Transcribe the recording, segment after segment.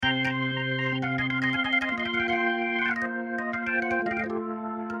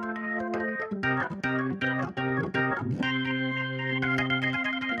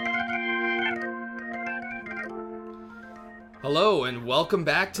welcome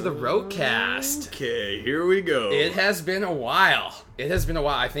back to the Rotecast. Okay, here we go. It has been a while.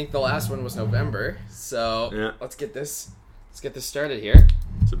 I think the last one was November. So let's get this started here.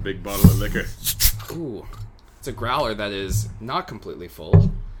 It's a big bottle of liquor. Ooh, it's a growler that is not completely full.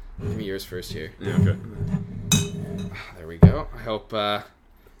 Give me yours first here. Yeah, okay. There we go. I hope. I'm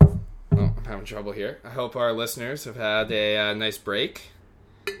having trouble here. I hope our listeners have had a nice break.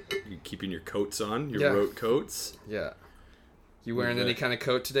 You keeping your coats on? Your rote coats? Yeah. You wearing any kind of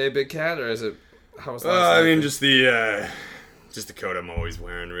coat today, Big Cat, or is it? How was I mean, just the coat I'm always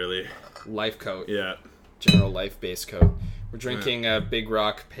wearing, really. Life coat. Yeah. General life-based coat. We're drinking Big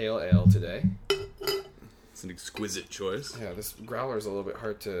Rock Pale Ale today. It's an exquisite choice. Yeah, this growler is a little bit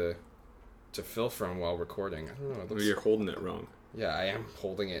hard to fill from while recording. I don't know. Maybe you're holding it wrong. Yeah, I am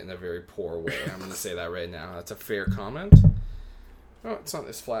holding it in a very poor way. I'm going to say that right now. That's a fair comment. Oh, it's not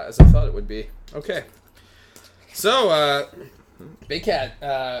as flat as I thought it would be. Okay. So, Big Cat.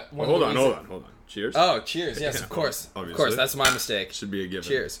 Hold on. Cheers. Oh, cheers. Yes, of course. Obviously. Of course, that's my mistake. Should be a given.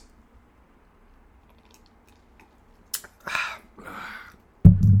 Cheers.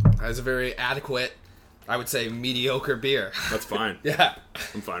 That is a very adequate, I would say, mediocre beer. That's fine. Yeah.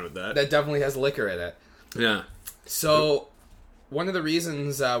 I'm fine with that. That definitely has liquor in it. Yeah. So, one of the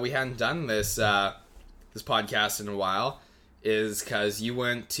reasons we hadn't done this podcast in a while is because you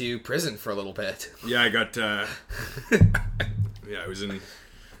went to prison for a little bit. Yeah, I got. I was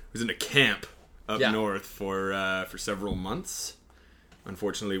in a camp up north for several months.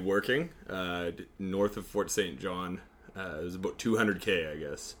 Unfortunately, working north of Fort St. John. It was about 200K, I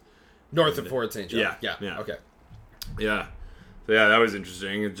guess. North of Fort St. John. Yeah. Okay. Yeah. So yeah, that was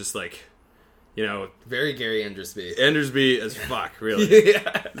interesting. It's just like, very Gary Endersby. Endersby as fuck, really.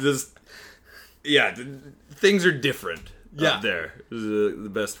 Yeah. Things are different up there. Is the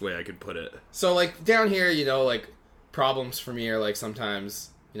best way I could put it. So, like, down here, problems for me are, like, sometimes,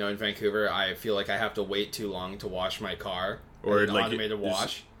 in Vancouver, I feel like I have to wait too long to wash my car. Or an automated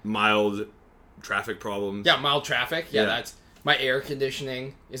wash. Mild traffic problems. Yeah, mild traffic. Yeah, that's... My air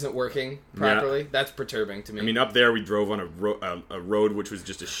conditioning isn't working properly. Yeah. That's perturbing to me. I mean, up there we drove on a road which was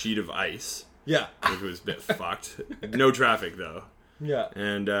just a sheet of ice. Yeah. Which was a bit fucked. No traffic, though. Yeah.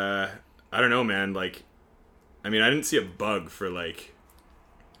 And, I don't know, man. Like, I mean, I didn't see a bug for,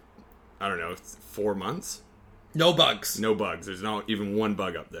 4 months. No bugs. No bugs. There's not even one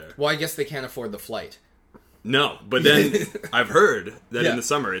bug up there. Well, I guess they can't afford the flight. No, but then I've heard that in the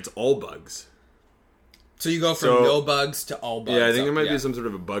summer it's all bugs. So you go from no bugs to all bugs. Yeah, I think there might be some sort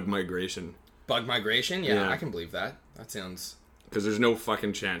of a bug migration. Bug migration? Yeah, I can believe that. That sounds... Because there's no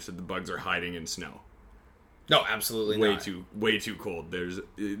fucking chance that the bugs are hiding in snow. No, absolutely not. Way too cold.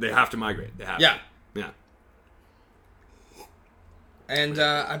 They have to migrate. They have to. Yeah. And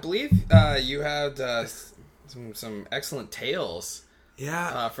I believe you had some excellent tales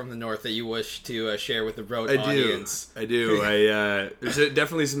from the north that you wish to share with the Road audience. I do. There's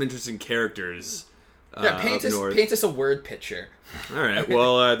definitely some interesting characters. Paint us a word picture. All right.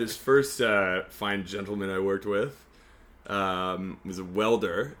 Well, this first fine gentleman I worked with was a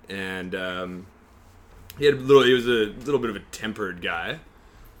welder, and he was a little bit of a tempered guy.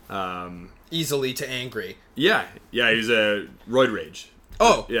 Easily to angry. Yeah. He was a roid rage.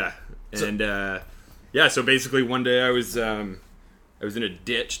 Oh. Yeah. And so basically one day I was in a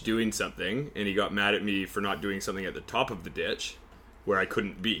ditch doing something, and he got mad at me for not doing something at the top of the ditch where I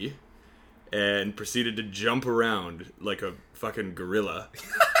couldn't be. And proceeded to jump around like a fucking gorilla,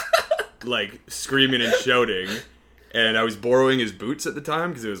 like screaming and shouting. And I was borrowing his boots at the time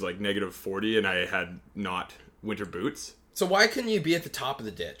because it was like -40 and I had not winter boots. So why couldn't you be at the top of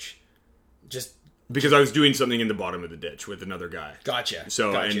the ditch? Just because I was doing something in the bottom of the ditch with another guy. Gotcha.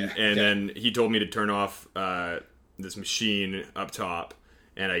 So and then he told me to turn off this machine up top,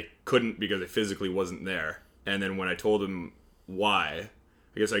 and I couldn't because I physically wasn't there. And then when I told him why,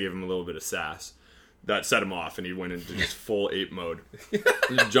 I guess I gave him a little bit of sass. That set him off, and he went into just full ape mode.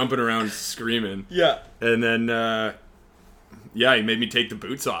 Just jumping around, screaming. Yeah. And then, he made me take the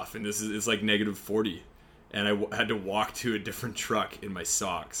boots off, and it's like -40. And I had to walk to a different truck in my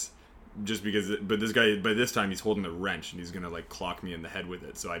socks. Just because, but this guy, by this time, he's holding a wrench, and he's gonna, clock me in the head with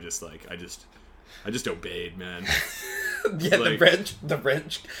it. So I just obeyed, man. Yeah, the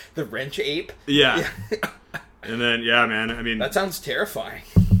wrench ape? Yeah. And then, man, I mean... That sounds terrifying.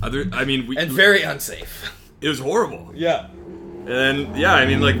 And very unsafe. It was horrible. Yeah. And then, I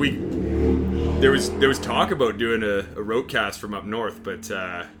mean, there was talk about doing a Rotecast from up north, but,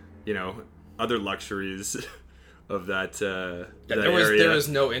 other luxuries of that area. There was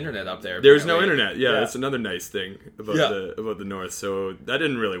no internet up there. There was no internet. Yeah, that's another nice thing about the north. So that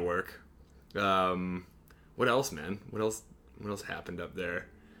didn't really work. What else, man? What What else happened up there?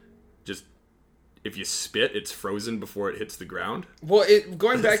 Just if you spit, it's frozen before it hits the ground. Well,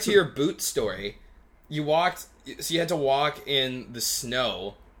 going back to your boot story, you had to walk in the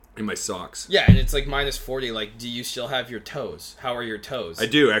snow. In my socks. Yeah, and it's like -40. Like, do you still have your toes? How are your toes? I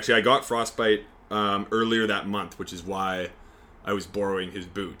do, actually. I got frostbite earlier that month, which is why I was borrowing his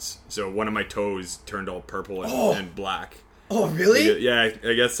boots. So one of my toes turned all purple and black. Oh, really? Yeah,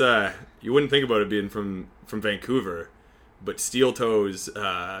 I guess you wouldn't think about it being from Vancouver, but steel toes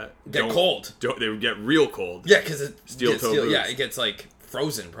get cold. They would get real cold. Yeah, because steel toe boots. Yeah, it gets like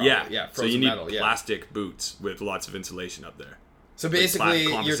frozen. Probably. Yeah, frozen so you need metal, plastic boots with lots of insulation up there. So basically,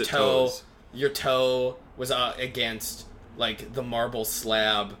 like your toe was against like the marble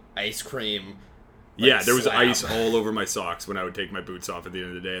slab ice cream. Like, yeah, there was slab. ice all over my socks when I would take my boots off at the end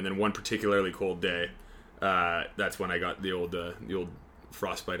of the day, and then one particularly cold day, that's when I got the old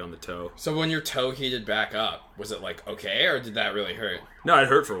frostbite on the toe. So when your toe heated back up, was it like okay, or did that really hurt? No, it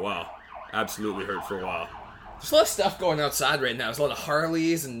hurt for a while. Absolutely hurt for a while. There's a lot of stuff going outside right now. There's a lot of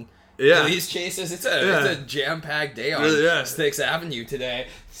Harleys and police chases. It's a jam-packed day on Sticks Avenue today.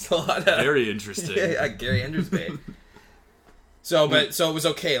 It's a lot of very interesting. Yeah, Gary Endersby. So it was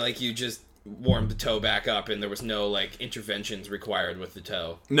okay. Like you just warmed the toe back up, and there was no like interventions required with the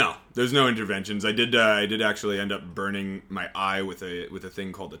toe. No, there's no interventions. I did actually end up burning my eye with a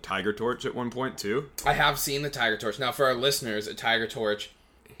thing called a tiger torch at one point too. I have seen the tiger torch. Now, for our listeners, a tiger torch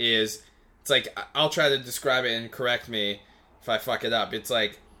it's like, I'll try to describe it and correct me if I fuck it up. It's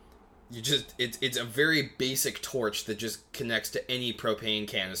like it's a very basic torch that just connects to any propane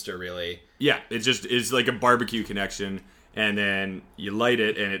canister, really. Yeah, it's like a barbecue connection. And then you light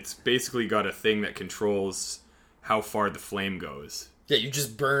it, and it's basically got a thing that controls how far the flame goes. Yeah, you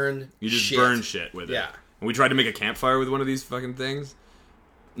just burn burn shit with it. Yeah. And we tried to make a campfire with one of these fucking things.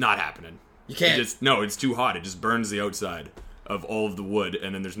 Not happening. You can't. It's too hot. It just burns the outside of all of the wood,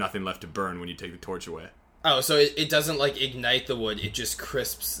 and then there's nothing left to burn when you take the torch away. Oh, so it doesn't, like, ignite the wood. It just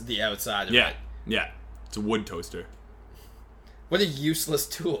crisps the outside of it. Yeah. It's a wood toaster. What a useless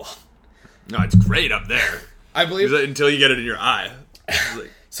tool. No, it's great up there. I believe until you get it in your eye.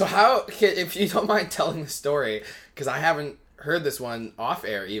 So how, if you don't mind telling the story, because I haven't heard this one off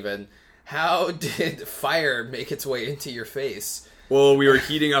air even, how did fire make its way into your face? Well, we were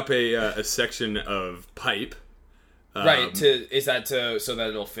heating up a section of pipe. Right, so that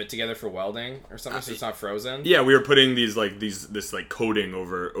it'll fit together for welding or something, so it's not frozen? Yeah, we were putting this coating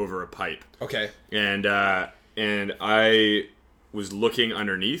over a pipe. Okay. And I was looking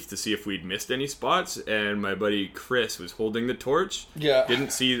underneath to see if we'd missed any spots, and my buddy Chris was holding the torch. Yeah.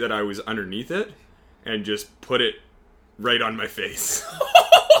 Didn't see that I was underneath it, and just put it right on my face.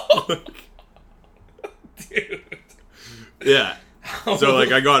 Dude. Yeah. So,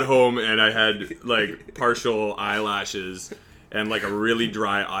 like, I got home, and I had, like, partial eyelashes and, like, a really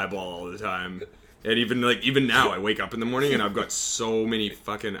dry eyeball all the time. And even now, I wake up in the morning, and I've got so many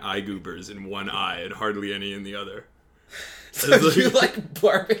fucking eye goobers in one eye and hardly any in the other. So you, like,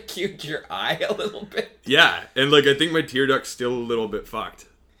 barbecued your eye a little bit? Yeah, and, like, I think my tear duct's still a little bit fucked.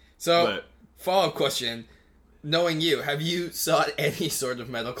 So, follow-up question. Knowing you, have you sought any sort of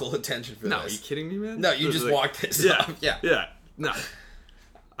medical attention for this? No, are you kidding me, man? No, you just walked this off. Yeah. Yeah. No.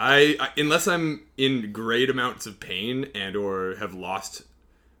 I unless I'm in great amounts of pain and or have lost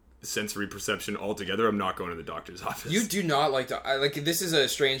sensory perception altogether, I'm not going to the doctor's office. You do not like to... this is a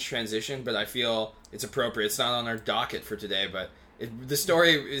strange transition, but I feel it's appropriate. It's not on our docket for today, but the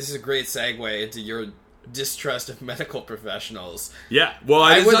story is a great segue into your distrust of medical professionals. Yeah, well,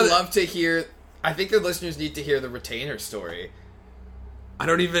 I would love to hear... I think the listeners need to hear the retainer story. I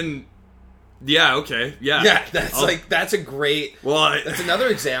don't even... Yeah, okay, yeah. Yeah, that's a great... Well, that's another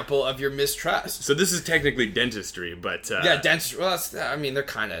example of your mistrust. So this is technically dentistry, but... yeah, dentistry. Well, they're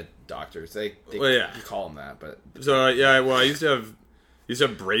kind of doctors. They you call them that, but... So, yeah, well, I used to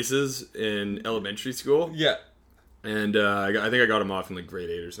have braces in elementary school. Yeah. And I think I got them off in, like,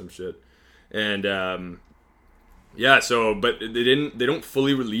 grade 8 or some shit. And, yeah, so... But they don't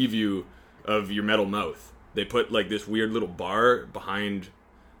fully relieve you of your metal mouth. They put, like, this weird little bar behind...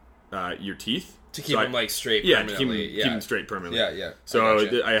 your teeth to keep them like straight. Yeah, permanently. keep them straight permanently. Yeah. So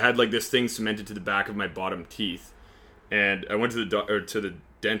I had like this thing cemented to the back of my bottom teeth, and I went to the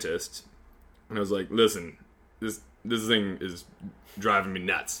dentist, and I was like, "Listen, this thing is driving me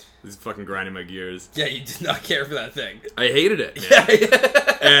nuts. This is fucking grinding my gears." Yeah, you did not care for that thing. I hated it.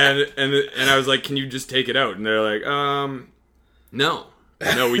 Man. and I was like, "Can you just take it out?" And they're like, "No,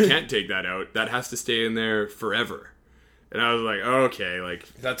 we can't take that out. That has to stay in there forever." And I was like, okay, like...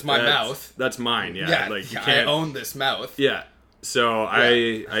 That's my mouth. That's mine, yeah. Yeah, like, I own this mouth. Yeah. So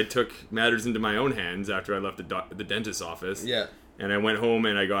I took matters into my own hands after I left the dentist's office. Yeah. And I went home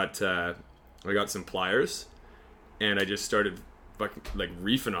and I got some pliers, and I just started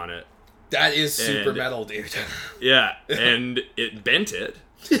reefing on it. That is super metal, dude. Yeah, and it bent it,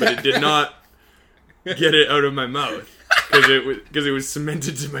 but it did not get it out of my mouth because it was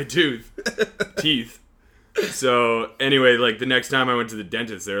cemented to my teeth. So anyway, like the next time I went to the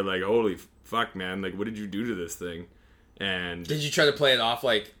dentist, they were like, "Holy fuck, man! Like, what did you do to this thing?" And did you try to play it off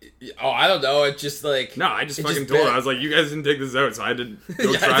like, "Oh, I don't know, it just like..." No, I just fucking told her. I was like, "You guys didn't take this out, so I had to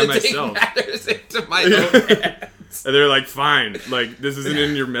go try myself." Matters into my own hands. And they're like, "Fine, like this isn't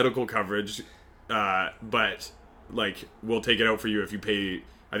in your medical coverage, but like we'll take it out for you if you pay."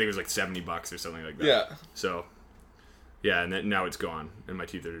 I think it was like $70 or something like that. Yeah. So, yeah, and now it's gone, and my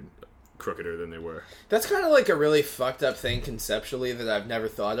teeth are crookeder than they were. That's kind of like a really fucked up thing conceptually that I've never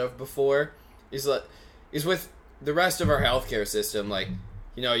thought of before. Is with the rest of our healthcare system, like,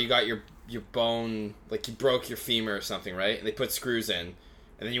 you know, you got your bone, like you broke your femur or something, right? And they put screws in,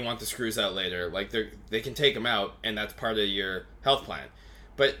 and then you want the screws out later. Like they can take them out, and that's part of your health plan.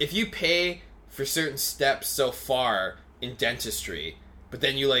 But if you pay for certain steps so far in dentistry, but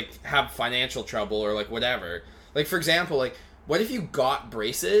then you like have financial trouble or like whatever. Like for example, like what if you got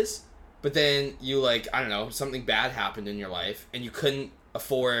braces, but then you like, I don't know, something bad happened in your life and you couldn't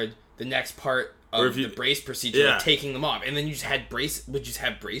afford the next part of the brace procedure, like taking them off, and then you just had would you just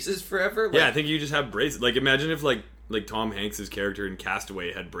have braces forever? Like, yeah, I think you just have braces. Like imagine if like Tom Hanks's character in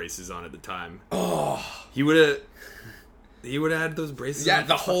Castaway had braces on at the time. Oh, he would have had those braces. Yeah, on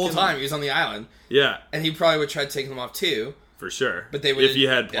the whole time he was on the island. Yeah, and he probably would try to take them off too. For sure. But they would, if he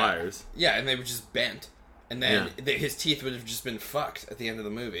had pliers. Yeah, and they were just bent. And then his teeth would have just been fucked at the end of the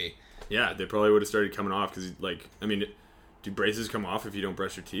movie. Yeah, they probably would have started coming off because, like, I mean, do braces come off if you don't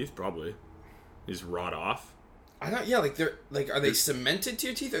brush your teeth? Probably. They just rot off. I don't. Yeah, like are they cemented to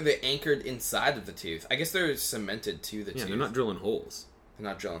your teeth, or are they anchored inside of the tooth? I guess they're cemented to the tooth. Yeah, they're not drilling holes. They're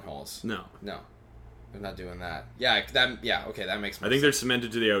not drilling holes. No. They're not doing that. Yeah, okay, that makes more sense. I think they're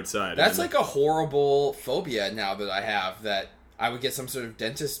cemented to the outside. That's like a horrible phobia now that I have, that I would get some sort of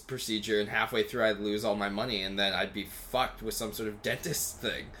dentist procedure and halfway through I'd lose all my money and then I'd be fucked with some sort of dentist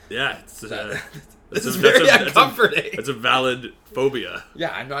thing. Yeah, this is very uncomforting. It's a valid phobia.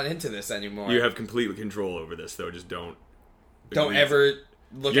 Yeah, I'm not into this anymore. You have complete control over this, though. Just don't ever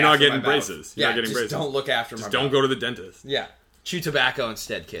look You're after not getting my mouth. braces. You're not getting braces. Don't look after my Just mouth. don't go to the dentist. Yeah. Chew tobacco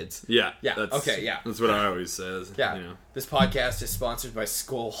instead, kids. Yeah. That's what I always say. Yeah. You know. This podcast is sponsored by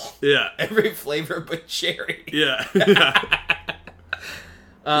Skoal. Yeah. Every flavor but cherry. Yeah. Yeah.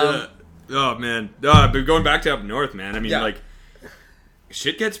 Oh, man. But going back to up north, man. I mean, like,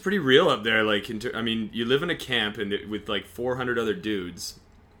 shit gets pretty real up there. Like, I mean, you live in a camp with, like, 400 other dudes.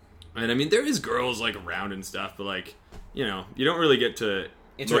 And, I mean, there is girls, like, around and stuff. But, like, you know, you don't really get to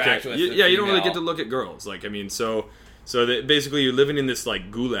interact with you don't really get to look at girls. Like, I mean, so basically you're living in this,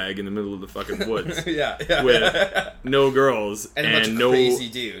 like, gulag in the middle of the fucking woods. yeah. With no girls. And a bunch of crazy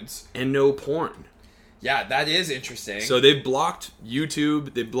dudes. And no porn. Yeah, that is interesting. So they blocked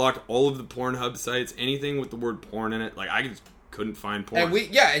YouTube. They blocked all of the Pornhub sites. Anything with the word porn in it. Like, I just couldn't find porn.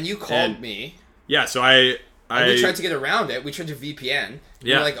 And you called me. Yeah, so we tried to get around it. We tried to VPN.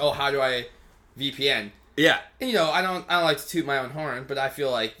 Yeah. You're like, oh, how do I VPN? Yeah. And, you know, I don't like to toot my own horn, but I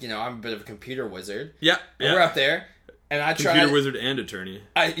feel like, you know, I'm a bit of a computer wizard. Yeah. And we're up there, and I tried... Computer wizard and attorney.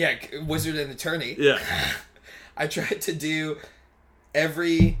 Wizard and attorney. Yeah. I tried to do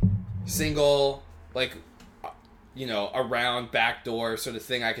every single, like, you know, around backdoor sort of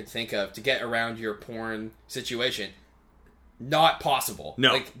thing I could think of to get around your porn situation. Not possible.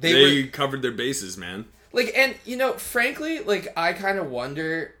 No, like, they covered their bases, man. Like, and, you know, frankly, like, I kind of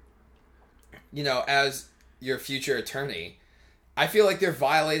wonder, you know, as your future attorney, I feel like they're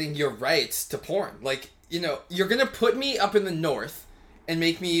violating your rights to porn. Like, you know, you're gonna put me up in the north and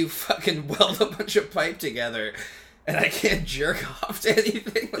make me fucking weld a bunch of pipe together and I can't jerk off to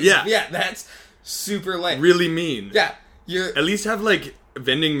anything? Like, yeah, that's super lame. Really mean. Yeah. At least have, like,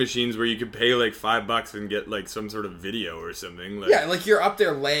 vending machines where you could pay, like, $5 and get, like, some sort of video or something. Like, yeah, like, you're up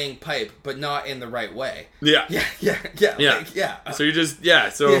there laying pipe, but not in the right way. Yeah. Yeah. Like, so you're just,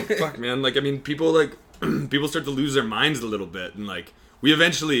 fuck, man. Like, I mean, people start to lose their minds a little bit, and, like, we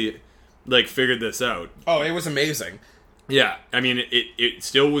eventually, like, figured this out. Oh, it was amazing. Yeah, I mean, it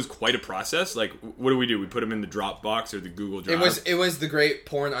still was quite a process. Like, what do? We put them in the Dropbox or the Google Drive? It was the Great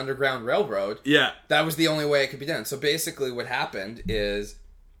Porn Underground Railroad. Yeah. That was the only way it could be done. So basically what happened is,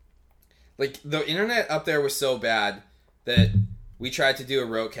 like, the internet up there was so bad that we tried to do a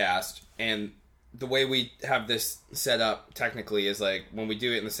Rotecast, and the way we have this set up technically is, like, when we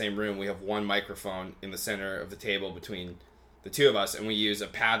do it in the same room, we have one microphone in the center of the table between the two of us, and we use a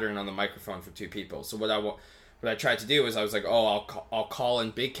pattern on the microphone for two people. So what I tried to do is I was like, oh, I'll call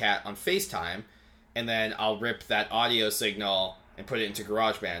in Big Cat on FaceTime, and then I'll rip that audio signal and put it into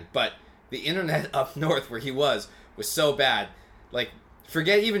GarageBand. But the internet up north where he was so bad. Like,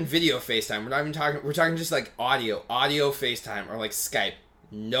 forget even video FaceTime. We're not even talking. We're talking just like audio FaceTime or like Skype.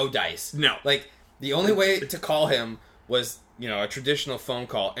 No dice. No. Like, the only way to call him was, a traditional phone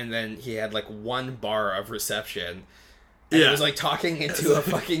call, and then he had like 1 bar of reception. And it was like talking into a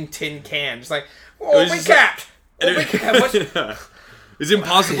fucking tin can. Just like, oh, Big Cat! Oh, Big Cat! Yeah. It's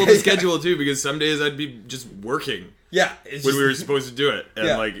impossible to schedule too, because some days I'd be just working. Yeah. When we were supposed to do it.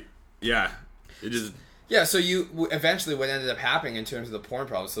 And it just... Yeah, so eventually what ended up happening in terms of the porn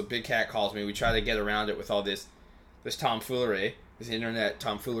problems, so Big Cat calls me, we try to get around it with all this tomfoolery, this internet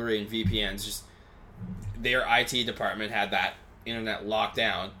tomfoolery and VPNs. Just their IT department had that internet locked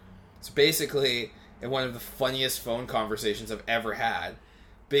down. So basically, in one of the funniest phone conversations I've ever had,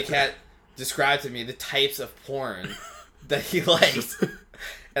 Big Cat described to me the types of porn that he liked,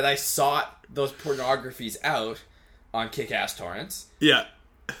 and I sought those pornographies out on Kick-Ass Torrents. Yeah.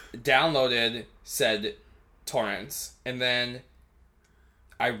 Downloaded said torrents, and then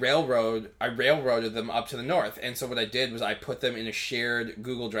I railroaded them up to the north. And so what I did was I put them in a shared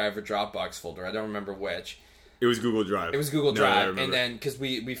Google Drive or Dropbox folder. I don't remember which. It was Google Drive. It was Google Drive, and then because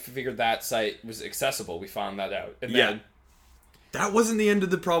we figured that site was accessible, we found that out. And then, that wasn't the end of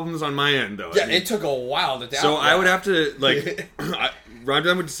the problems on my end, though. Yeah, it took a while to download. So I would have to Rob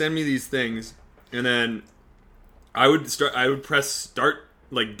would send me these things, and then I would press start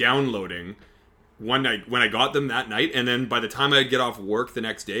like downloading one night when I got them that night, and then by the time I'd get off work the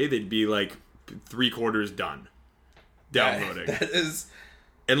next day, they'd be like 3/4 done downloading. That is.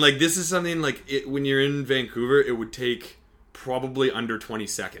 And, like, this is something, like, when you're in Vancouver, it would take probably under 20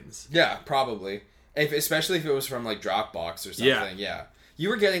 seconds. Yeah, probably. Especially if it was from, like, Dropbox or something, yeah. You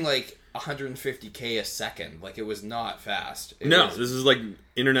were getting, like, 150K a second. Like, it was not fast. This is, like,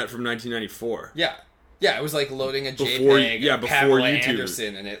 internet from 1994. Yeah. Yeah, it was, like, loading a JPEG before Pamela YouTube.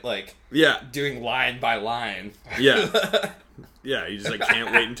 Anderson and it, like, doing line by line. Yeah. Yeah, you just, like,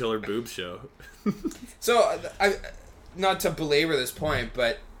 can't wait until her boobs show. So, not to belabor this point,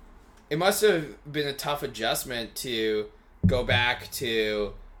 but it must have been a tough adjustment to go back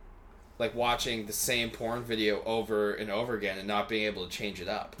to, like, watching the same porn video over and over again and not being able to change it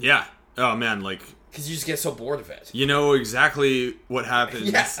up. Yeah. Oh, man, like... Because you just get so bored of it. You know exactly what happens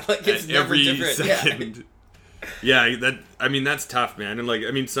like it's every second. Yeah, that's tough, man. And, like,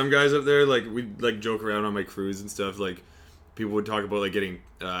 I mean, some guys up there, like, we like joke around on my cruise and stuff, like, people would talk about, like, getting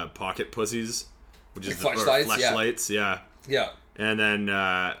pocket pussies. Which is flashlights, yeah. Yeah. And then,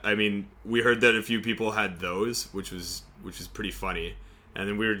 I mean, we heard that a few people had those, which was pretty funny. And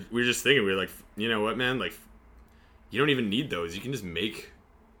then we were just thinking, we were like, you know what, man? Like, you don't even need those. You can just make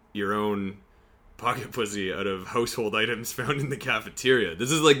your own pocket pussy out of household items found in the cafeteria.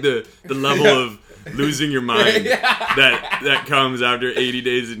 This is like the level of losing your mind that comes after 80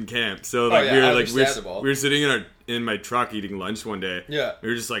 days in camp. So like we were sitting in my truck eating lunch one day. Yeah. We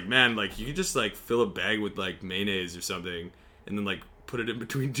were just like, man, like you could just like fill a bag with like mayonnaise or something and then like put it in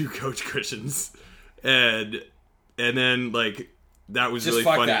between 2 couch cushions. And then like that was just really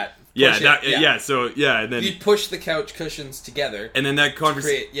fuck funny. That. And then you'd push the couch cushions together, and then that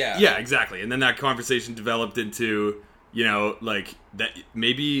conversation, exactly, and then that conversation developed into, you know, like that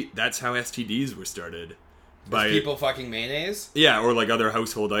maybe that's how STDs were started by people fucking mayonnaise, or like other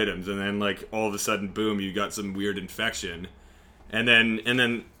household items, and then like all of a sudden, boom, you got some weird infection, and then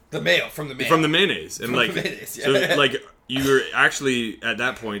the mayo from the mayonnaise, and like so like you were actually at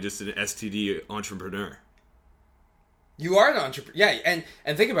that point just an STD entrepreneur. You are an entrepreneur, yeah,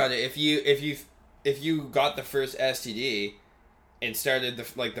 and think about it. If you got the first STD and started the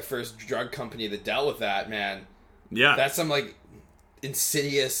first drug company that dealt with that, man, that's some like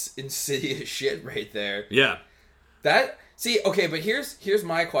insidious shit right there. Yeah, but here's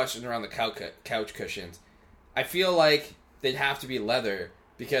my question around the couch cushions. I feel like they'd have to be leather.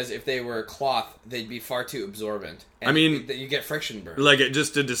 Because if they were cloth, they'd be far too absorbent. And I mean, you get friction burn. Like,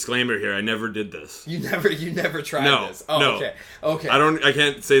 just a disclaimer here: I never did this. You never tried this. Oh, no. Okay. I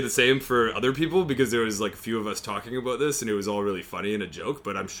can't say the same for other people because there was like a few of us talking about this, and it was all really funny and a joke.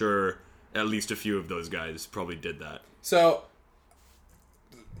 But I'm sure at least a few of those guys probably did that. So,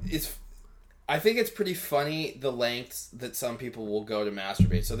 I think it's pretty funny the lengths that some people will go to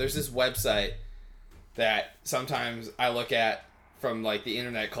masturbate. So there's this website that sometimes I look at from like the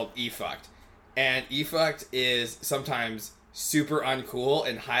internet called eFucked, and eFucked is sometimes super uncool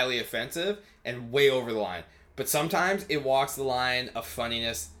and highly offensive and way over the line, but sometimes it walks the line of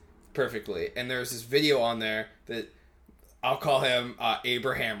funniness perfectly. And there's this video on there that I'll call him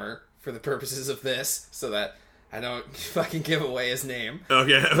Abrahammer for the purposes of this, so that I don't fucking give away his name.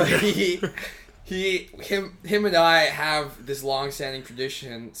 Okay. But him and I have this long-standing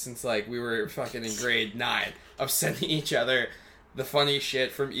tradition since like we were fucking in grade 9 of sending each other the funny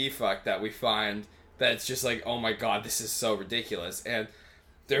shit from eFuck that we find that it's just like, oh my god, this is so ridiculous. And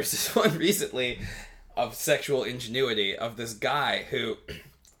there's this one recently of sexual ingenuity of this guy who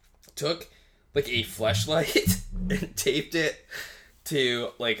took like a fleshlight and taped it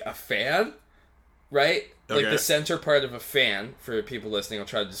to like a fan, right? Like the center part of a fan. For people listening, I'll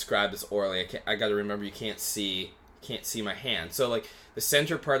try to describe this orally. I got to remember you can't see my hand. So like the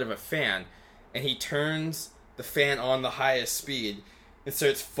center part of a fan, and he turns the fan on the highest speed and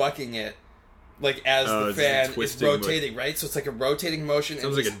starts fucking it like as the fan is rotating, right? So it's like a rotating motion.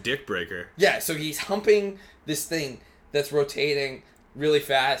 Sounds like a dick breaker. Yeah, so he's humping this thing that's rotating really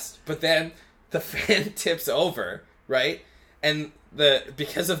fast, but then the fan tips over, right? And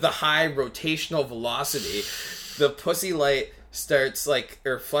because of the high rotational velocity, the pussy light starts like,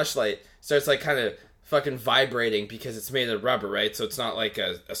 or fleshlight starts like kind of fucking vibrating because it's made of rubber, right? So it's not like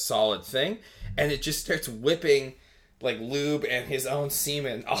a solid thing. And it just starts whipping like lube and his own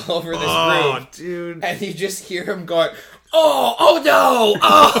semen all over this room. Oh, dude. And you just hear him going, oh no,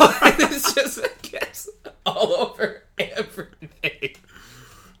 oh. And it's just, it gets all over everything.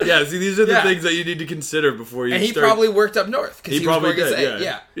 Yeah, see, these are the things that you need to consider before you start. And he probably worked up north. He probably did,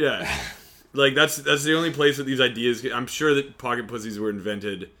 yeah. Like, that's the only place that these ideas... I'm sure that pocket pussies were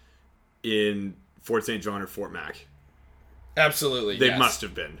invented in Fort St. John or Fort Mac. Absolutely, They must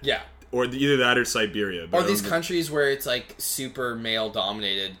have been. Yeah. Or either that or Siberia. Or these countries where it's, like, super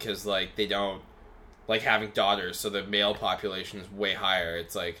male-dominated because, like, they don't like having daughters, so the male population is way higher.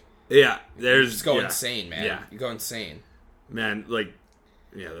 It's like... Yeah, you just go insane, man. Yeah. You go insane. Man, like...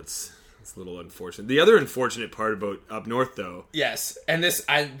 Yeah, that's a little unfortunate. The other unfortunate part about up north, though... Yes, and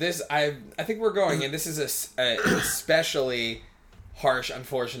I think we're going, and this is a especially harsh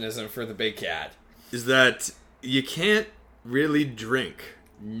unfortunism for the big cat. Is that you can't really drink.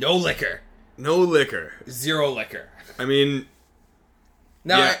 No liquor. No liquor. Zero liquor. I mean...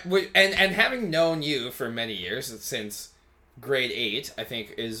 Now, and having known you for many years, since grade 8, I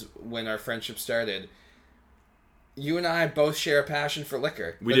think, is when our friendship started... You and I both share a passion for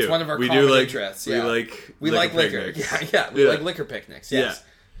liquor. It's one of our common interests. Yeah. We like liquor. Yeah. We like liquor picnics. Yes.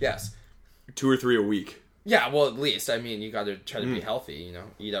 Yeah. Yes. 2 or 3 a week. Yeah, well, at least. I mean, you got to try to be healthy, you know,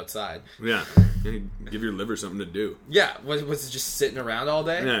 eat outside. Yeah. Give your liver something to do. Yeah. Was it just sitting around all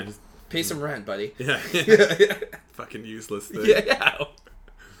day? Yeah. Pay some rent, buddy. Yeah. Fucking useless thing. Yeah.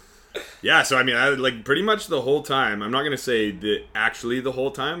 Yeah, so I mean, I like pretty much the whole time. I'm not going to say actually the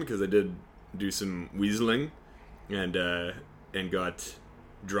whole time because I did do some weaseling. And got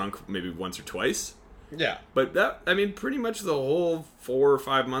drunk maybe once or twice. Yeah. But pretty much the whole 4 or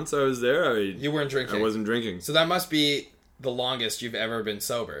 5 months I was there, you weren't drinking. I wasn't drinking. So that must be the longest you've ever been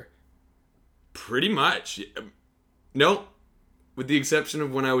sober. Pretty much. No, with the exception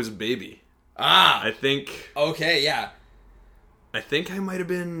of when I was a baby. I think... Okay, yeah. I think I might have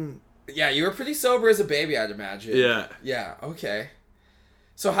been... Yeah, you were pretty sober as a baby, I'd imagine. Yeah. Yeah, okay.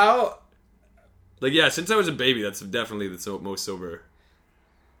 So how... Like, yeah, since I was a baby, that's definitely the most sober.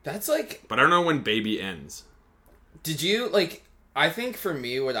 That's like... But I don't know when baby ends. Did you, like... I think for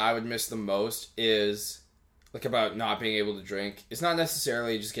me, what I would miss the most is, like, about not being able to drink. It's not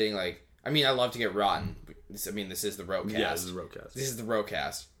necessarily just getting, like... I mean, I love to get rotten. This is the Rotecast. Yeah, this is the Rotecast. This is the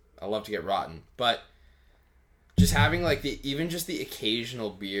Rotecast. I love to get rotten. But just having, like, even just the occasional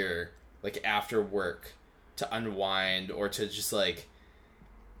beer, like, after work to unwind or to just, like...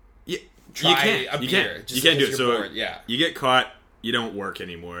 Yeah. Try a beer. You can't do it. So bored. Yeah. You get caught, you don't work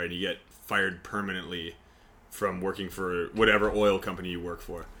anymore, and you get fired permanently from working for whatever oil company you work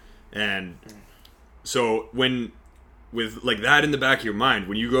for. And so with like that in the back of your mind,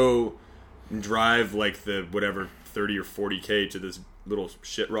 when you go and drive like the whatever 30 or 40K to this little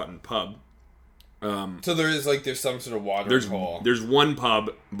shit rotten pub. So there's some sort of watering hole. There's one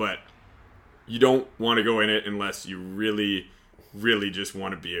pub, but you don't want to go in it unless you really just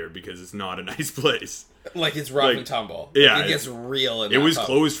want a beer because it's not a nice place. Like it's rough and tumble. Yeah. It gets real in that It was pub.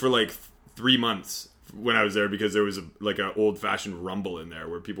 closed for like 3 months when I was there because there was an old-fashioned rumble in there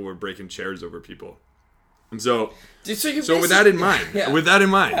where people were breaking chairs over people. And so with that in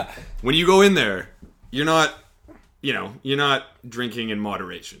mind, when you go in there, you're not drinking in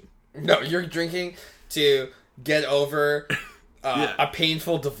moderation. No, you're drinking to get over a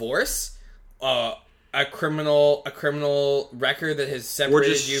painful divorce, a criminal record that has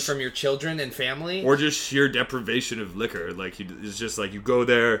separated you from your children and family, or just sheer deprivation of liquor. Like it's just like you go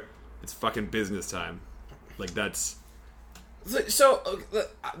there, it's fucking business time. Like that's So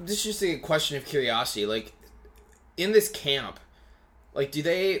this is just a question of curiosity. Like, in this camp, like, do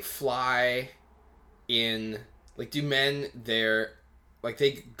they fly in? Like, do men there, like,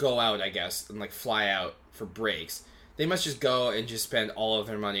 they go out, I guess, and like fly out for breaks? They must just go and just spend all of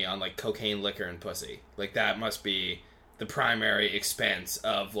their money on like cocaine, liquor, and pussy. Like, that must be the primary expense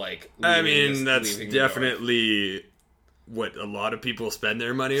of like. That's definitely what a lot of people spend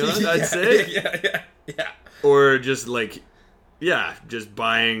their money on. I'd say. Yeah. Or just like. Yeah, just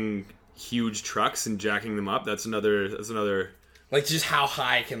buying huge trucks and jacking them up. That's another. Like, just how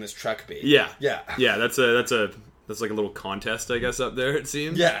high can this truck be? Yeah. That's like a little contest, I guess, up there. It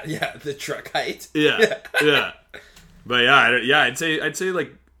seems. Yeah. The truck height. Yeah. But I'd say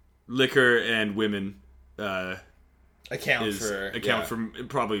like liquor and women account for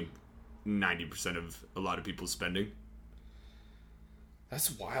probably 90% of a lot of people's spending.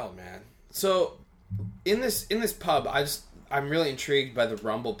 That's wild, man. So in this pub, I'm really intrigued by the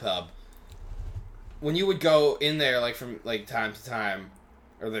Rumble Pub. When you would go in there, like, from like time to time,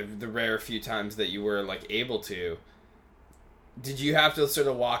 or the rare few times that you were like able to, did you have to sort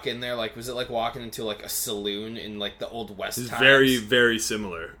of walk in there? Like, was it like walking into like a saloon in like the old West times? Very, very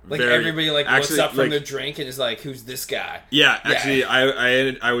similar. Like, everybody like looks up from their drink and is like, "Who's this guy?" Yeah, actually,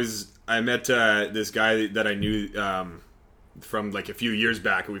 I met this guy that I knew from like a few years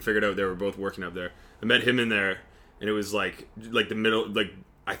back, and we figured out they were both working up there. I met him in there. And it was like the middle, like,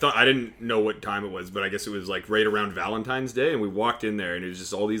 I didn't know what time it was, but I guess it was like right around Valentine's Day. And we walked in there and it was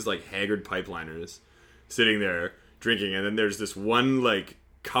just all these like haggard pipeliners sitting there drinking. And then there's this one like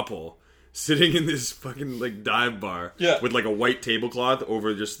couple sitting in this fucking like dive bar with like a white tablecloth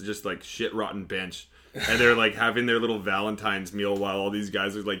over just like shit rotten bench. And they're like having their little Valentine's meal while all these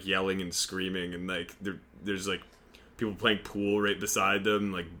guys are like yelling and screaming. And like there's like people playing pool right beside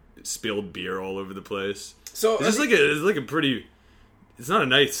them, like spilled beer all over the place. So it's like a pretty. It's not a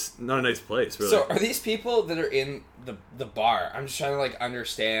nice place. Really. So are these people that are in the bar? I'm just trying to like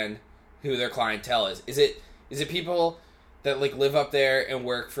understand who their clientele is. Is it people that like live up there and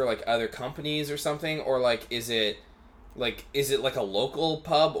work for like other companies or something, or like is it like a local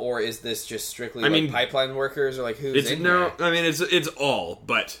pub, or is this just strictly pipeline workers, or like who's in there? I mean it's all,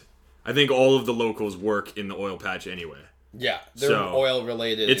 but I think all of the locals work in the oil patch anyway. Yeah, they're oil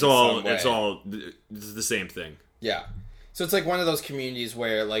related. It's the same thing. Yeah, so it's like one of those communities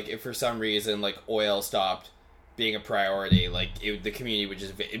where, like, if for some reason like oil stopped being a priority, like the community would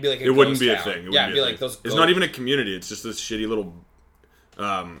just it'd be like it wouldn't be a thing. It'd be like those. It's not even a community. It's just this shitty little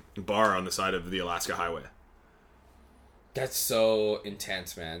bar on the side of the Alaska Highway. That's so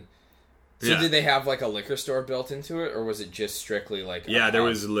intense, man. So did they have like a liquor store built into it, or was it just strictly like? There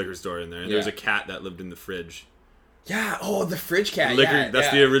was a liquor store in there, and there was a cat that lived in the fridge. Yeah. Oh, the fridge cat.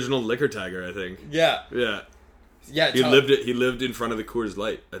 That's the original liquor tagger, I think. Yeah. He lived in front of the Coors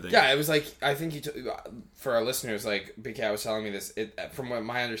Light, I think. Yeah, it was like, I think for our listeners, like Big Cat was telling me this. From what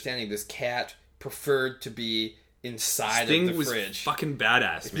my understanding, this cat preferred to be inside of the fridge. This thing was fucking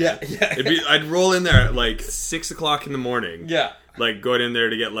badass, man. Yeah. I'd roll in there at like 6:00 in the morning. Yeah. Like going in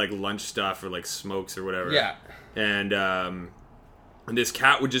there to get like lunch stuff or like smokes or whatever. Yeah. And this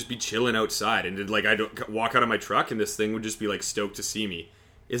cat would just be chilling outside, and I'd walk out of my truck, and this thing would just be like stoked to see me.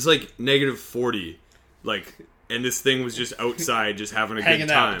 It's like -40, like, and this thing was just outside, just having a good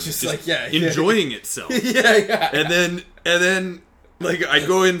time, just enjoying itself. And then like I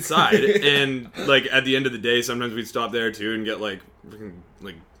go inside, and like at the end of the day, sometimes we'd stop there too and get like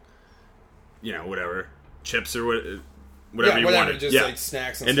whatever chips or whatever you wanted, just like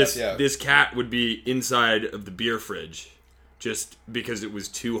snacks and stuff. This cat would be inside of the beer fridge. Just because it was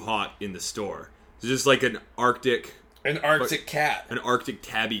too hot in the store. It's just like an Arctic cat. An Arctic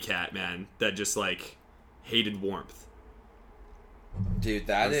tabby cat, man, that just like hated warmth. Dude,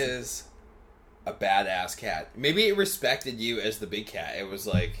 that is a badass cat. Maybe it respected you as the big cat. It was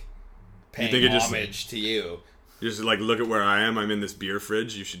like paying homage to you. Just like, look at where I am. I'm in this beer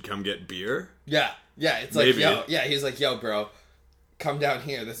fridge. You should come get beer. Yeah. It's like, yo. Yeah, he's like, yo, bro. Come down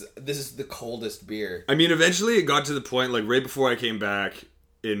here. This is the coldest beer. I mean, eventually it got to the point, like right before I came back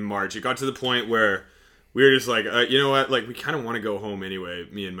in March, it got to the point where we were just like, you know what? Like, we kind of want to go home anyway.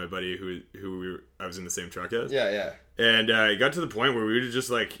 Me and my buddy I was in the same truck as. Yeah. And it got to the point where we were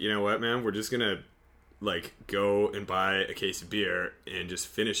just like, you know what, man? We're just gonna like go and buy a case of beer and just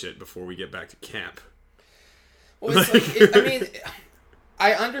finish it before we get back to camp. Well, it's I mean,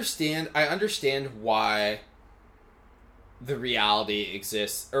 I understand why the reality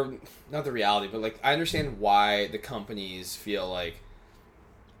exists, or not the reality, but like I understand why the companies feel like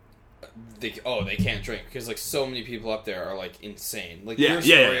they can't drink, because like so many people up there are like insane. Like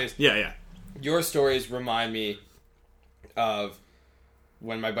your stories remind me of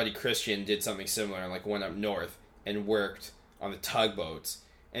when my buddy Christian did something similar and like went up north and worked on the tugboats.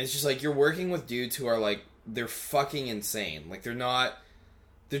 And it's just like you're working with dudes who are like, they're fucking insane. Like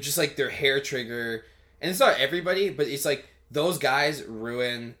they're just like their hair trigger. And it's not everybody, but it's like those guys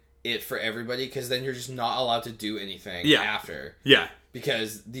ruin it for everybody because then you're just not allowed to do anything after. Yeah.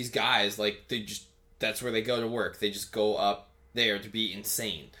 Because these guys, like, that's where they go to work. They just go up there to be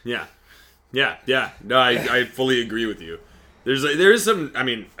insane. Yeah. No, I fully agree with you. There is some, I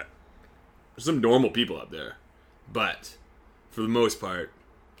mean, there's some normal people up there, but for the most part,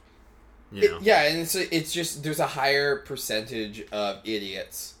 you know. Yeah, and it's just, there's a higher percentage of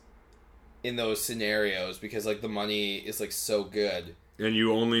idiots in those scenarios because, like, the money is, like, so good. And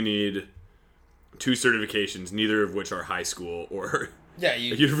you only need 2 certifications, neither of which are high school or a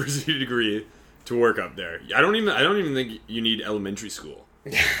university degree to work up there. I don't even think you need elementary school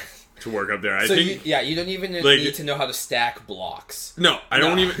to work up there. You don't even need to know how to stack blocks. No,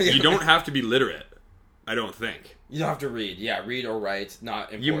 you don't have to be literate. I don't think. You don't have to read. Yeah, read or write,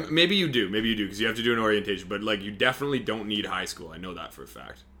 not important. Maybe you do, because you have to do an orientation. But like, you definitely don't need high school. I know that for a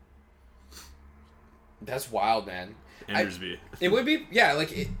fact. That's wild, man. Andersby. It would be, yeah.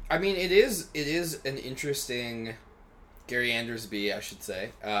 Like, it is an interesting Gary Andersby, I should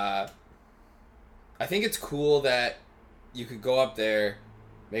say. I think it's cool that you could go up there,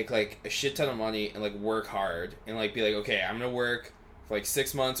 make like a shit ton of money, and like work hard, and like be like, okay, I'm gonna work for like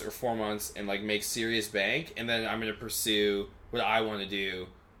 6 months or 4 months, and like make serious bank, and then I'm gonna pursue what I want to do,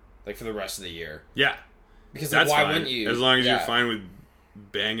 like for the rest of the year. Yeah, because like, why wouldn't you? As long as you're fine with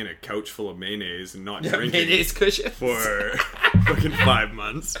banging a couch full of mayonnaise and not drinking mayonnaise cushions for fucking 5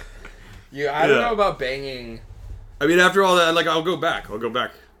 months. I don't know about banging. I mean, after all that, like, I'll go back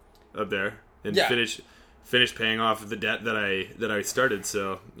up there and finish paying off the debt that I started.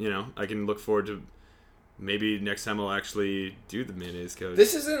 So, you know, I can look forward to maybe next time I'll actually do the mayonnaise couch.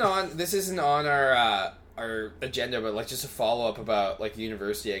 This isn't on our agenda, but like just a follow up about like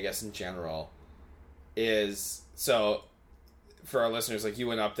university, I guess in general, is so. For our listeners, like, you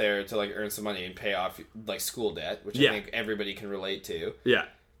went up there to like earn some money and pay off like school debt, which I think everybody can relate to. Yeah.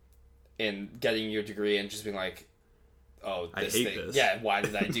 And getting your degree and just being like, oh, this I hate thing. this. Yeah, why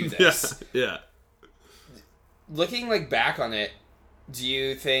did I do this? Yeah. Looking like back on it, do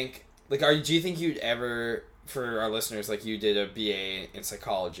you think you'd ever, for our listeners, like you did a BA in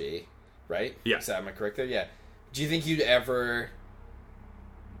psychology, right? Yeah. Am I correct there? Yeah. Do you think you'd ever,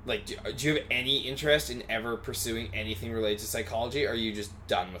 like, do you have any interest in ever pursuing anything related to psychology, or are you just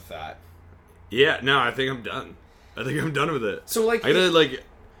done with that? Yeah, no, I think I'm done. With it. So, like... I gotta, like...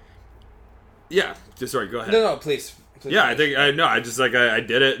 Yeah, sorry, go ahead. No, please. Yeah, I think... I just, like, I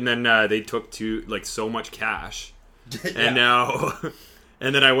did it, and then they took so much cash. And now...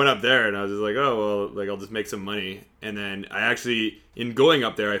 And then I went up there, and I was just like, oh, well, like, I'll just make some money. And then I actually... In going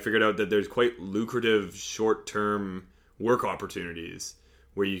up there, I figured out that there's quite lucrative short-term work opportunities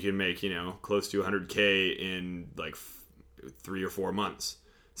where you can make, you know, close to $100K in like 3 or 4 months.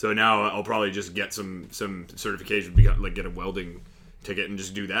 So now I'll probably just get some certification, like get a welding ticket and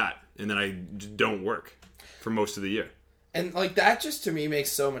just do that. And then I just don't work for most of the year. And like that just to me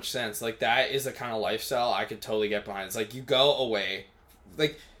makes so much sense. Like that is the kind of lifestyle I could totally get behind. It's like you go away,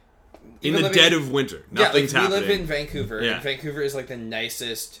 like in the dead of winter, nothing's happening. We live in Vancouver, and Vancouver is like the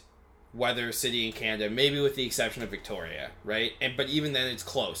nicest weather city in Canada, maybe with the exception of Victoria, right? But even then, it's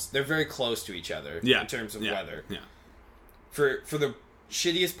close. They're very close to each other in terms of weather. Yeah. For the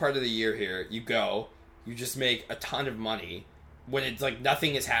shittiest part of the year here, you just make a ton of money when it's like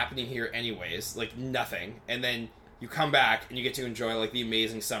nothing is happening here anyways, like nothing, and then you come back and you get to enjoy like the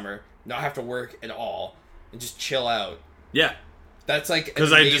amazing summer, not have to work at all, and just chill out. Yeah. That's like an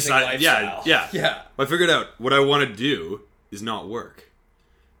amazing lifestyle. Yeah. I figured out what I want to do is not work.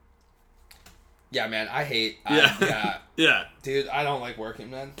 Yeah, man, I hate... Yeah. Dude, I don't like working,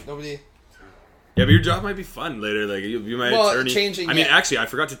 man. Nobody... Yeah, but your job might be fun later. Like, you might attorney... changing... I mean, actually, I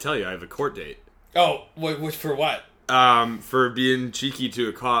forgot to tell you, I have a court date. Oh, which for what? For being cheeky to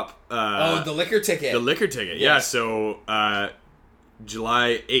a cop. The liquor ticket. The liquor ticket, yes. Yeah. So,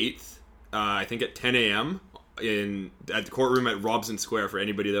 July 8th, I think at 10 a.m., at the courtroom at Robson Square for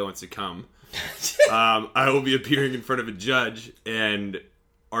anybody that wants to come. I will be appearing in front of a judge and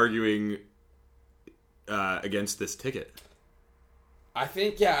arguing... against this ticket. I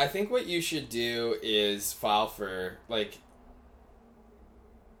think what you should do is file for like.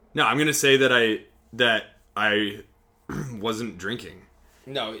 No, I'm gonna say that I wasn't drinking.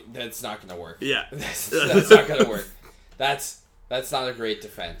 No, that's not gonna work. Yeah, that's not gonna work. That's not a great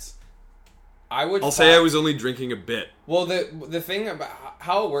defense. I'll say I was only drinking a bit. Well, the thing about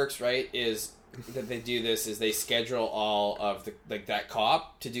how it works, right, is that they do this is they schedule all of the that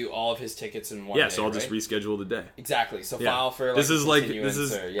cop to do all of his tickets in one day. So I'll just reschedule the day. Exactly. So file for this is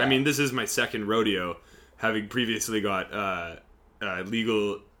I mean, this is my second rodeo, having previously got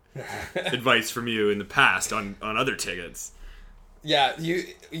legal advice from you in the past on other tickets. Yeah,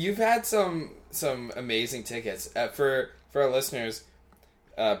 you've had some amazing tickets. For our listeners,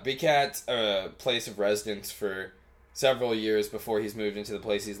 Big Cat's place of residence for several years before he's moved into the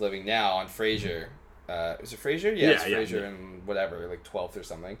place he's living now on Fraser. Is it Fraser? Yeah, it's Fraser and whatever, like 12th or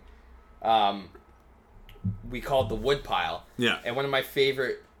something. We called the woodpile. Yeah. And one of my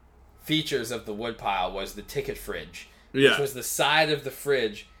favorite features of the woodpile was the ticket fridge. Yeah. Which was the side of the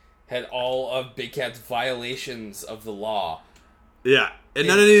fridge had all of Big Cat's violations of the law. Yeah. And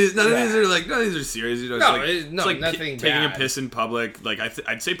none of these are serious. You know, it's like nothing taking bad. a piss in public. Like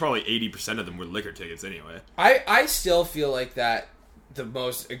I'd say probably 80% of them were liquor tickets anyway. I still feel like that the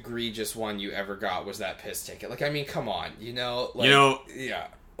most egregious one you ever got was that piss ticket. Like, I mean, come on, yeah.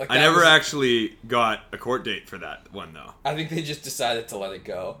 Like, I never actually got a court date for that one though. I think they just decided to let it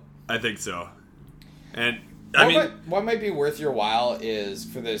go. I think so. And what might be worth your while is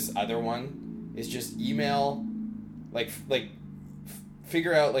for this other one is just email,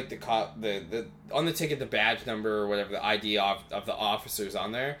 figure out like the on the ticket the badge number or whatever, the ID of the officers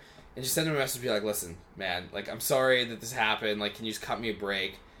on there, and just send them a message. Be like, listen, man, like, I'm sorry that this happened. Like, can you just cut me a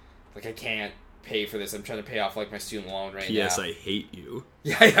break? Like, I can't pay for this. I'm trying to pay off like my student loan right now. P.S. I hate you.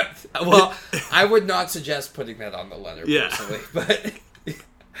 Yeah. Well, I would not suggest putting that on the letter personally, but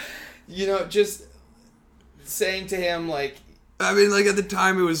just saying to him, like, I mean, like, at the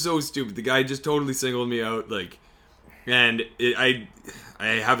time it was so stupid. The guy just totally singled me out, like, and I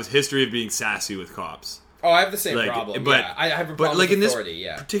have a history of being sassy with cops. Oh, I have the same problem. But I have a problem with authority.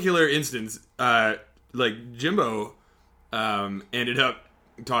 In this particular instance, like, Jimbo ended up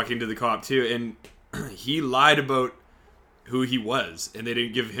talking to the cop too, and he lied about who he was, and they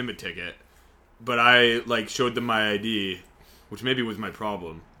didn't give him a ticket. But I, like, showed them my ID, which maybe was my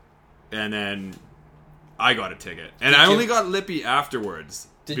problem, and then I got a ticket, and I only got lippy afterwards.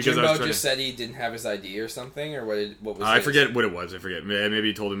 Did Jimbo just said he didn't have his ID or something, or what was? I forget what it was. I forget. Maybe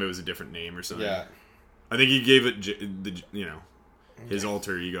he told him it was a different name or something. Yeah, I think he gave it his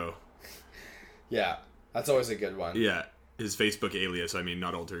alter ego. Yeah, that's always a good one. Yeah, his Facebook alias. I mean,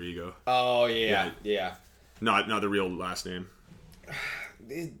 not alter ego. Oh yeah. Not the real last name.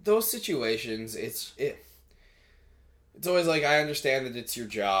 Those situations, it's always like, I understand that it's your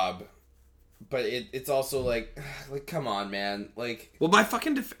job, but it's also like come on, man. Like, well, my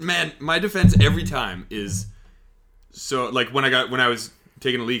fucking my defense every time is, so, like, when I was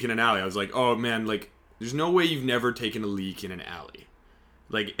taking a leak in an alley, I was like, oh man, like, there's no way you've never taken a leak in an alley.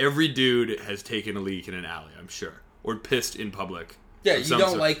 Like, every dude has taken a leak in an alley, I'm sure, or pissed in public. Yeah, you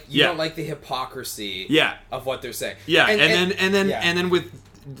don't like the hypocrisy. Of what they're saying. Yeah, and then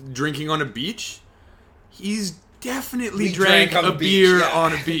with drinking on a beach, he's definitely drank a beer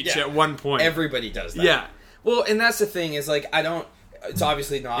on a beach at one point. Everybody does that. Yeah. Well, and that's the thing is, like, it's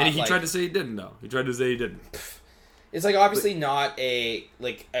obviously not. And he tried to say he didn't, though. He tried to say he didn't. It's like obviously not a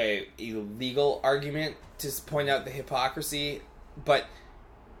legal argument to point out the hypocrisy, but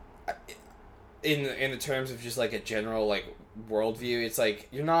in the terms of just like a general like worldview, it's like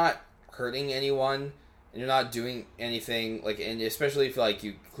you're not hurting anyone and you're not doing anything, like, and especially if like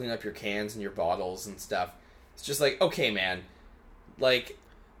you clean up your cans and your bottles and stuff. It's just like, okay, man, like,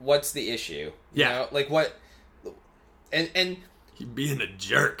 what's the issue? You know? Like, what? And he being a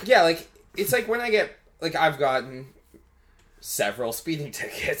jerk. Yeah, like, it's like when I get, like, I've gotten several speeding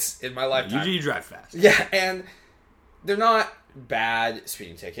tickets in my lifetime. You drive fast. Yeah, and they're not bad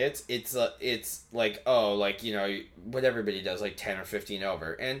speeding tickets. It's like, oh, like, what everybody does, like 10 or 15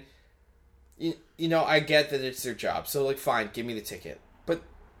 over. And, I get that it's their job. So, like, fine, give me the ticket. But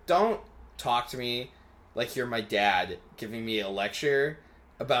don't talk to me like you're my dad giving me a lecture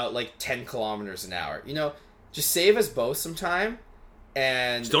about, like, 10 kilometers an hour. Just save us both some time.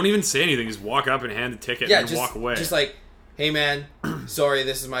 And just don't even say anything. Just walk up and hand the ticket and walk away. Just like, hey, man, sorry,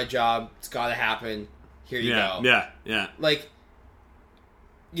 this is my job. It's got to happen. Here you go. Yeah. Like,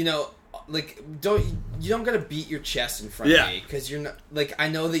 like, you don't gotta beat your chest in front of me, because you're not, like, I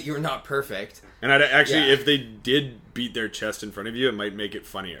know that you're not perfect. And I'd actually, if they did beat their chest in front of you, it might make it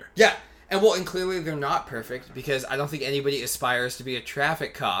funnier. Yeah. And clearly they're not perfect, because I don't think anybody aspires to be a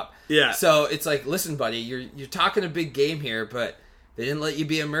traffic cop. Yeah. So it's like, listen, buddy, you're talking a big game here, but they didn't let you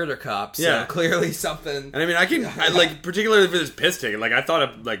be a murder cop, so clearly something. And I mean, I like, particularly for this piss ticket, like, I thought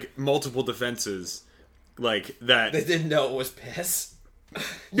of, like, multiple defenses, like, that. They didn't know it was piss.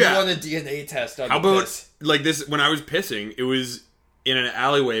 You want a DNA test on How about, like, this, when I was pissing, it was in an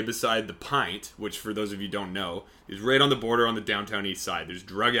alleyway beside the Pint, which for those of you who don't know, is right on the border on the downtown east side. There's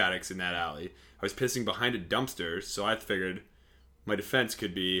drug addicts in that alley. I was pissing behind a dumpster, so I figured my defense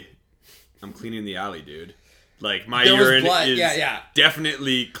could be, I'm cleaning the alley, dude. Like, my urine is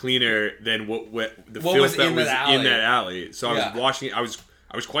definitely cleaner than the filth that was in that alley. So I was washing it. I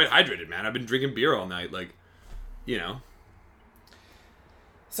was quite hydrated, man. I've been drinking beer all night. Like, you know.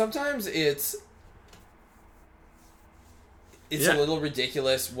 Sometimes it's a little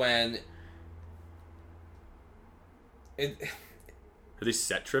ridiculous when Are they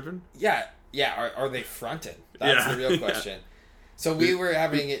set tripping? Yeah. Are they fronted? That's the real question. So we were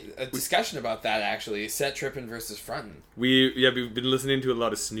having a discussion about that, actually. Set tripping versus fronting. We've been listening to a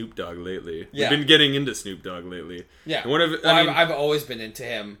lot of Snoop Dogg lately. Yeah. We've been getting into Snoop Dogg lately. Yeah. And I've always been into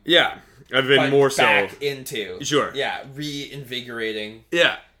him. Yeah. I've been more so. Back into. Sure. Yeah. Reinvigorating.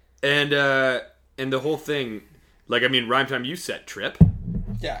 Yeah. And the whole thing, like, I mean, Rhyme Time, you set trip.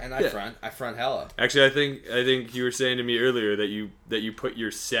 Yeah, and I front hella. Actually, I think you were saying to me earlier that you put your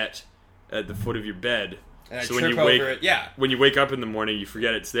set at the foot of your bed. And so I trip over it, when you wake up in the morning, you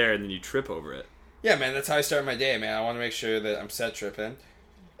forget it's there, and then you trip over it. Yeah, man, that's how I start my day, man. I want to make sure that I'm set tripping,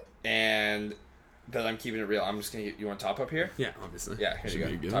 and that I'm keeping it real. I'm just gonna. You want to top up here? Yeah, obviously. Yeah, here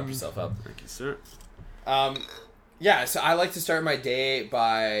you go. Top yourself up. Thank you, sir. Yeah, so I like to start my day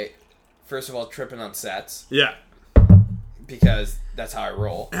by, first of all, tripping on sets. Yeah. Because that's how I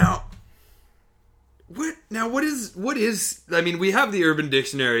roll. What is? I mean, we have the Urban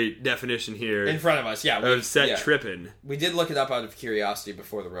Dictionary definition here in front of us. Yeah, of set tripping. We did look it up out of curiosity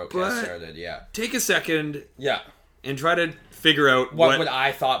before the Rotecast started. Yeah, take a second. Yeah, and try to figure out what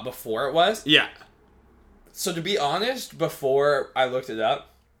I thought before it was. Yeah. So to be honest, before I looked it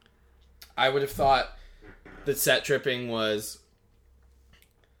up, I would have thought that set tripping was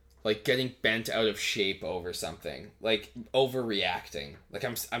like getting bent out of shape over something, like overreacting. Like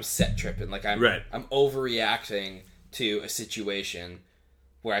I'm set tripping. Like I'm overreacting to a situation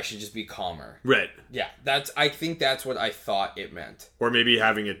where I should just be calmer. Right. Yeah. I think that's what I thought it meant. Or maybe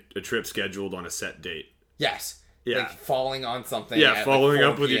having a trip scheduled on a set date. Yes. Yeah. Like falling on something. Yeah. Following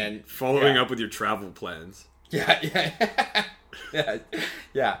up with your travel plans. Yeah.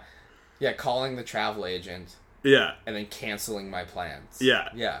 Yeah. Calling the travel agent. Yeah. And then canceling my plans. Yeah.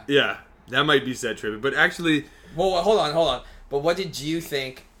 Yeah. Yeah. That might be set tripping. But actually... Well, hold on. But what did you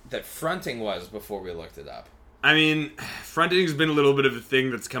think that fronting was before we looked it up? I mean, fronting's been a little bit of a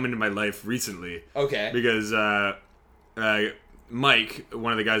thing that's come into my life recently. Okay. Because Mike,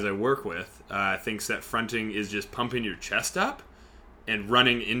 one of the guys I work with, thinks that fronting is just pumping your chest up and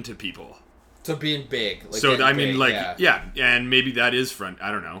running into people. So being big. Like so, I mean, big, yeah, and maybe that is front. I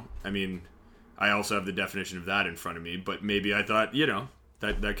don't know. I mean... I also have the definition of that in front of me, but maybe I thought,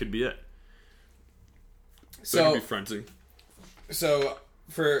 that could be it. So it could be fronting. So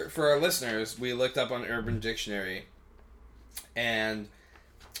for our listeners, we looked up on Urban Dictionary, and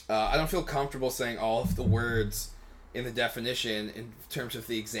I don't feel comfortable saying all of the words in the definition in terms of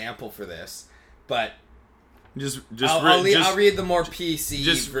the example for this, but I'll read the more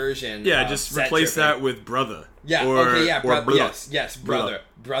PC version. Yeah, just replace that with brother. Yeah. Brother. Yes. Brother.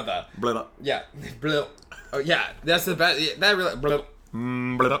 Yeah. Oh yeah, that's the best. That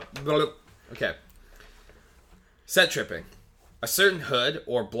really. Okay. Set tripping. A certain hood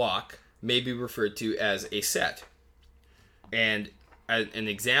or block may be referred to as a set, and an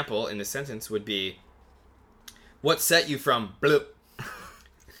example in the sentence would be, "What set you from?"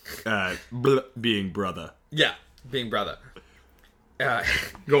 Being brother. Yeah, being brother.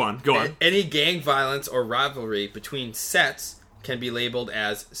 Go on. Any gang violence or rivalry between sets can be labeled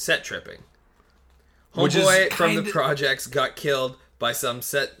as set tripping. Homeboy from the projects got killed by some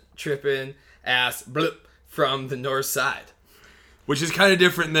set tripping ass from the north side. Which is kind of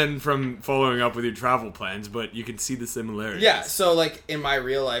different than from following up with your travel plans, but you can see the similarities. Yeah, so like in my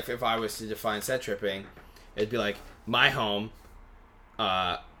real life, if I was to define set tripping, it'd be like my home,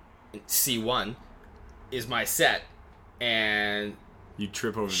 C1, is my set, and you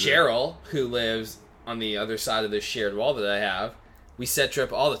trip over Cheryl, who lives on the other side of this shared wall that I have, we set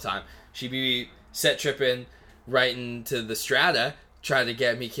trip all the time. She'd be set tripping right into the strata, trying to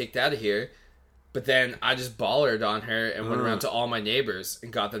get me kicked out of here, but then I just ballered on her and went around to all my neighbors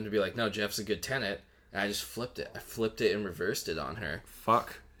and got them to be like, no, Jeff's a good tenant, and I just flipped it. I flipped it and reversed it on her.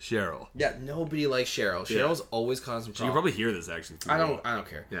 Fuck Cheryl. Yeah, nobody likes Cheryl. Cheryl's always causing problems. You can probably hear this, actually. I don't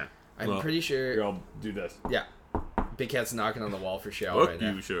care. Yeah. I'm pretty sure... Here, I'll do this. Yeah. Big Cat's knocking on the wall for Cheryl Fuck right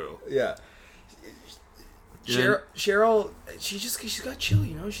now. you, Cheryl. Yeah. Cheryl, she's got to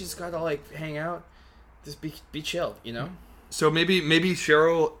chill, She's got to, like, hang out. Just be chill, So maybe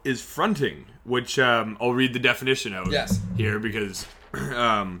Cheryl is fronting, which I'll read the definition out here because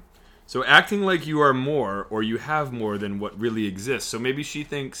so acting like you are more or you have more than what really exists. So maybe she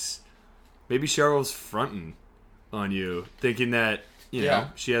thinks Cheryl's fronting on you, thinking that you know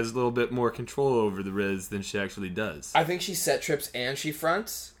she has a little bit more control over the Riz than she actually does. I think she set trips and she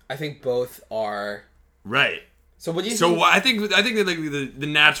fronts. I think both are right. So what do you think? So I think that like the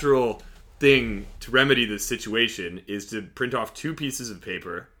natural thing to remedy this situation is to print off 2 pieces of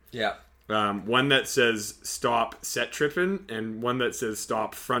paper. Yeah. One that says stop set trippin' and one that says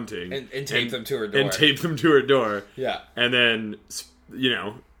stop fronting. And tape them to her door. And tape them to her door. Yeah. And then,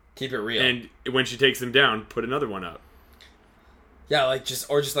 keep it real. And when she takes them down, put another one up. Yeah, just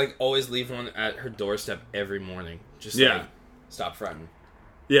always leave one at her doorstep every morning. Just stop fronting.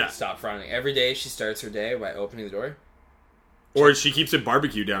 Yeah. Stop fronting. Every day she starts her day by opening the door. Or she keeps a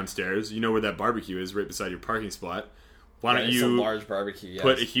barbecue downstairs. You know where that barbecue is, right beside your parking spot. Why don't you a large barbecue, yes.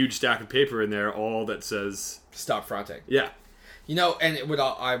 Put a huge stack of paper in there, all that says... Stop fronting. Yeah. And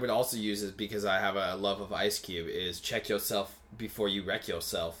I would also use it because I have a love of Ice Cube, is check yourself before you wreck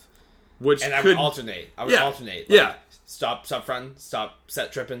yourself. I would alternate. Yeah. Stop fronting, stop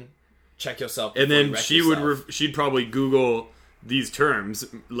set tripping, check yourself before you wreck yourself. She'd probably Google these terms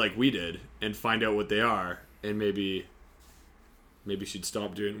like we did and find out what they are, and maybe she'd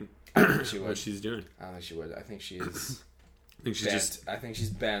stop doing what she's doing. I don't think she would. I think she is. I think she's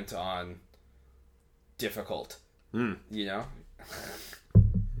bent on difficult. You know.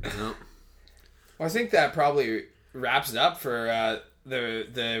 No. Well, I think that probably wraps it up for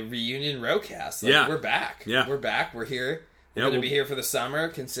the reunion Rotecast. We're back. Yeah, we're back. We're here. We're going to be here for the summer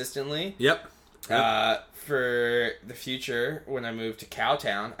consistently. Yep. For the future, when I move to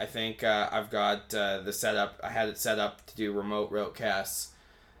Cowtown, I think I've got the setup. I had it set up to do remote Rotecasts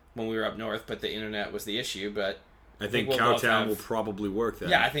when we were up north, but the internet was the issue. But I think Cowtown will probably work then.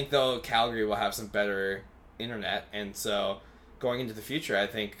 Yeah, I think Calgary will have some better internet, and so going into the future, I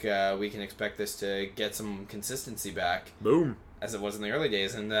think we can expect this to get some consistency back. Boom. As it was in the early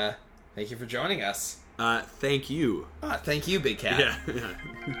days, and thank you for joining us. Thank you. Thank you, Big Cat.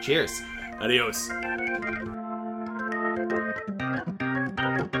 Yeah. Cheers. Adios.